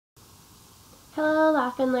Hello,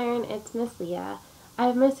 Laugh and Learn, it's Miss Leah.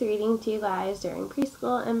 I've missed reading to you guys during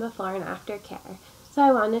preschool and before and after care, so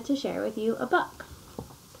I wanted to share with you a book.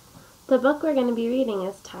 The book we're going to be reading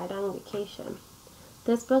is Taitung Vacation.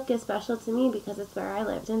 This book is special to me because it's where I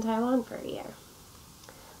lived in Taiwan for a year.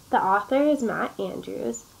 The author is Matt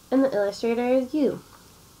Andrews, and the illustrator is you.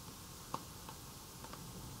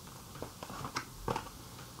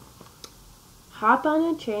 Hop on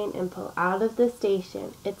a train and pull out of the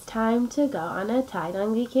station. It's time to go on a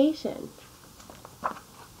Taitung vacation.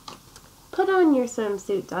 Put on your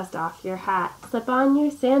swimsuit, dust off your hat, slip on your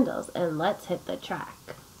sandals, and let's hit the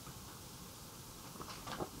track.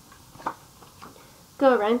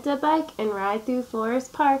 Go rent a bike and ride through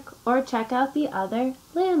Forest Park or check out the other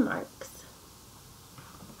landmarks.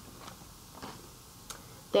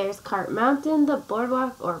 There's Cart Mountain, the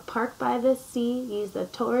boardwalk, or park by the sea. Use the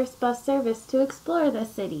tourist bus service to explore the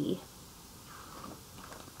city.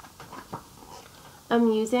 A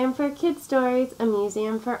museum for kids' stories, a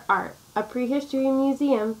museum for art, a prehistory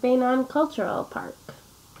museum, Beinan Cultural Park.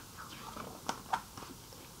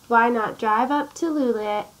 Why not drive up to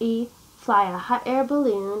Lulei, fly a hot air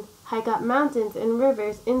balloon, hike up mountains and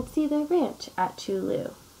rivers, and see the ranch at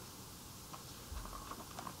Chulu.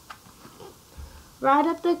 Ride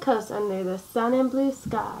up the coast under the sun and blue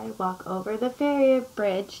sky, walk over the ferry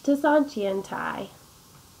bridge to Sanchiantai.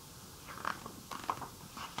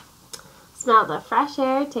 Smell the fresh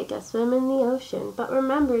air, take a swim in the ocean, but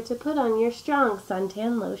remember to put on your strong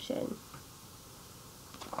suntan lotion.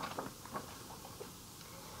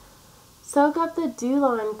 Soak up the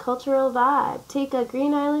Dulon cultural vibe, take a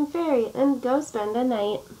Green Island ferry and go spend a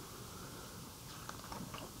night.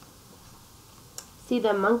 See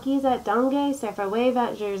the monkeys at Donghae, surf a wave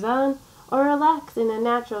at Jerzan, or relax in a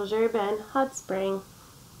natural Zherben hot spring.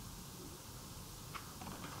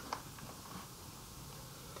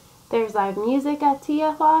 There's live music at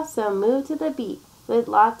Tia Hua, so move to the beat, with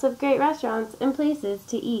lots of great restaurants and places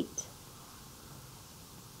to eat.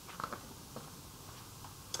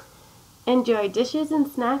 Enjoy dishes and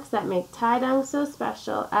snacks that make Taitung so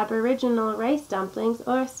special, Aboriginal rice dumplings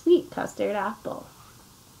or a sweet custard apple.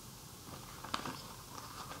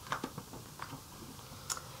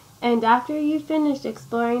 And after you've finished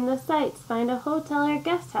exploring the sights, find a hotel or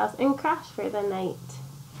guest house and crash for the night.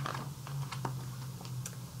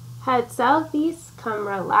 Head southeast, come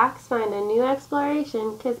relax, find a new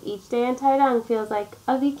exploration, because each day in Taitung feels like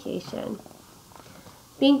a vacation.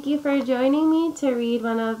 Thank you for joining me to read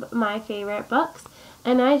one of my favorite books,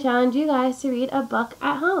 and I challenge you guys to read a book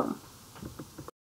at home.